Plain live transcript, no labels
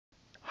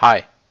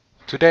Hi,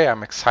 today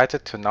I'm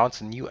excited to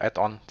announce a new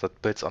add-on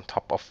that builds on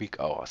top of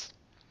WeakAuras.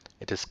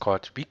 It is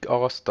called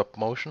WeakAuras Stop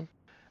Motion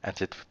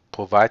and it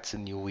provides a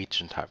new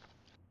region type.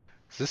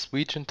 This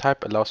region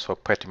type allows for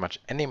pretty much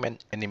any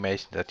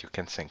animation that you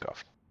can think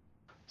of.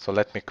 So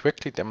let me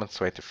quickly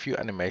demonstrate a few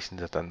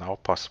animations that are now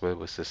possible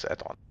with this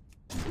add-on.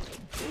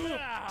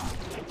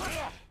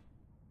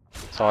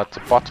 So at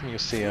the bottom you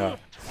see an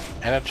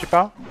energy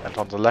bar, and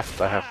on the left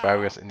I have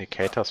various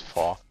indicators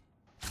for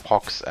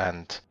procs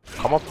and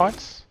comma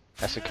points.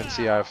 As you can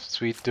see, I have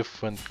three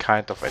different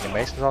kind of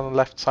animations on the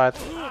left side.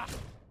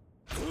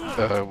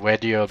 A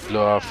radial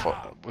blur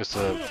with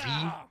a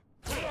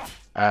V,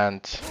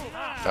 and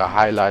a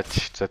highlight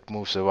that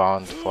moves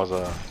around for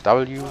the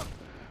W,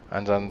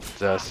 and then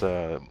there's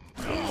a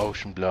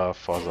motion blur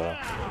for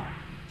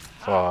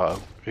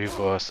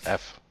reverse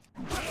F.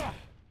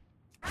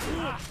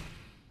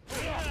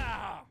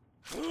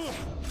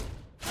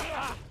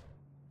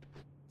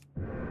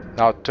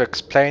 Now, to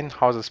explain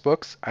how this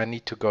works, I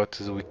need to go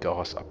to the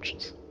WeakAuras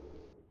options.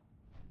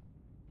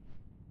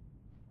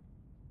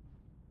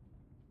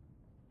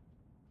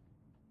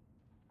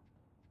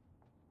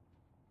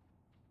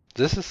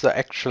 This is the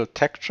actual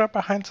texture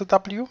behind the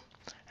W.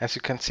 As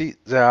you can see,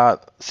 there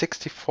are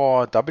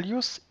 64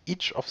 Ws.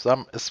 Each of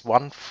them is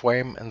one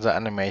frame in the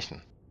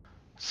animation.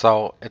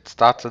 So it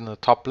starts in the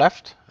top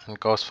left and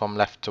goes from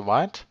left to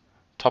right,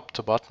 top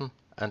to bottom,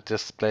 and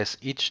displays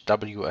each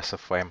W as a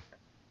frame.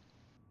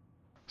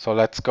 So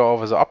let's go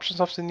over the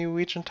options of the new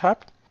region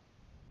type.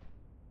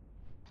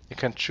 You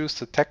can choose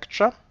the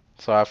texture.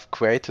 So I've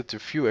created a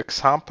few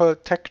example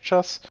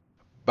textures,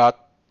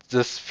 but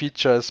this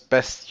feature is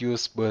best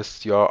used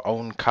with your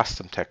own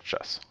custom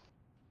textures.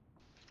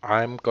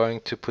 I'm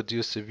going to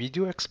produce a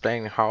video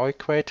explaining how I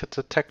created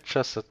the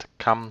textures that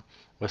come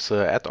with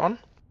the add-on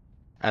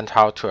and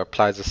how to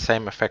apply the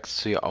same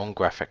effects to your own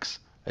graphics.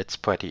 It's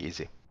pretty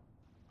easy.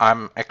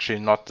 I'm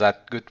actually not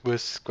that good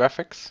with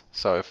graphics,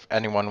 so if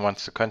anyone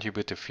wants to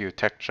contribute a few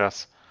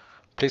textures,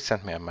 please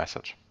send me a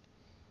message.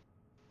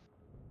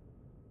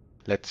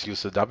 Let's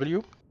use the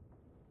W.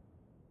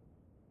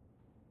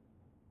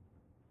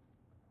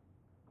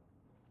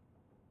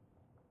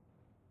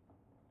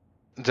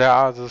 There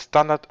are the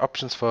standard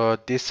options for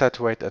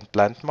desaturate and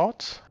blend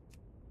modes.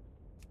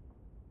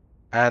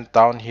 And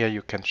down here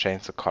you can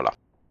change the color.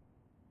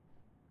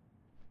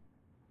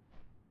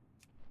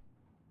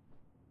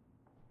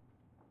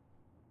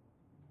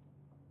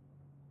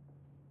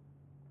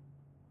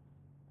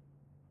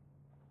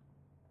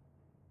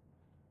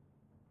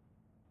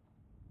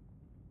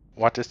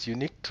 What is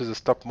unique to the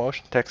stop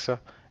motion texture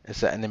is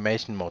the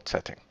animation mode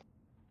setting.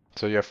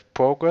 So you have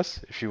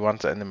progress if you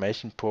want the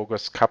animation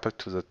progress coupled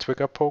to the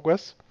trigger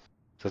progress.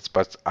 That's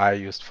what I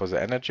used for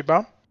the energy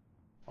bar.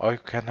 Or you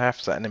can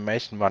have the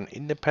animation run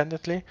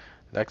independently,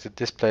 like the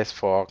displays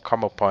for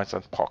combo points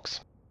and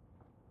procs.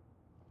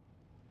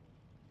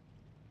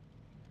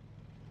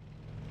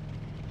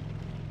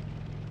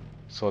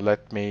 So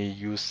let me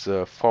use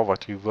the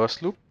forward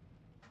reverse loop.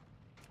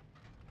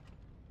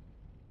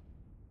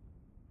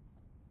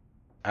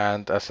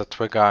 And as a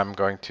trigger, I'm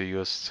going to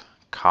use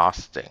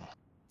casting,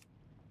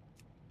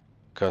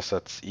 because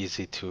that's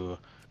easy to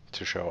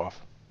show off.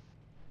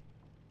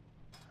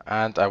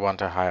 And I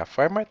want a higher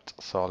frame rate,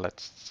 so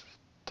let's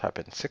type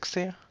in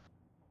 60.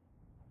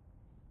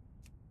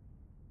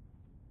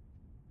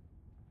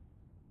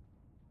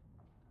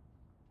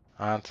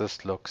 And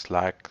this looks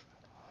like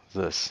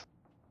this.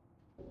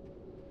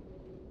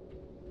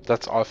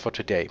 That's all for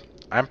today.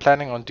 I'm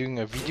planning on doing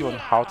a video on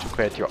how to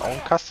create your own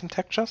custom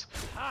textures,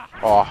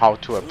 or how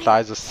to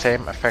apply the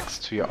same effects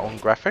to your own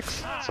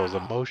graphics, so the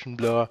motion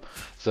blur,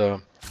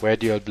 the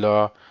radial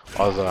blur,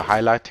 or the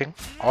highlighting.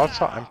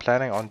 Also, I'm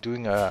planning on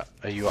doing a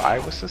UI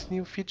with this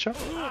new feature,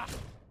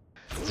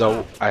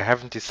 though I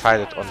haven't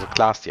decided on the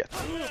class yet.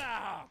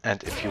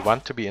 And if you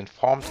want to be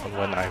informed on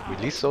when I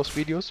release those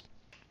videos,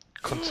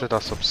 consider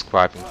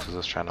subscribing to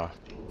this channel.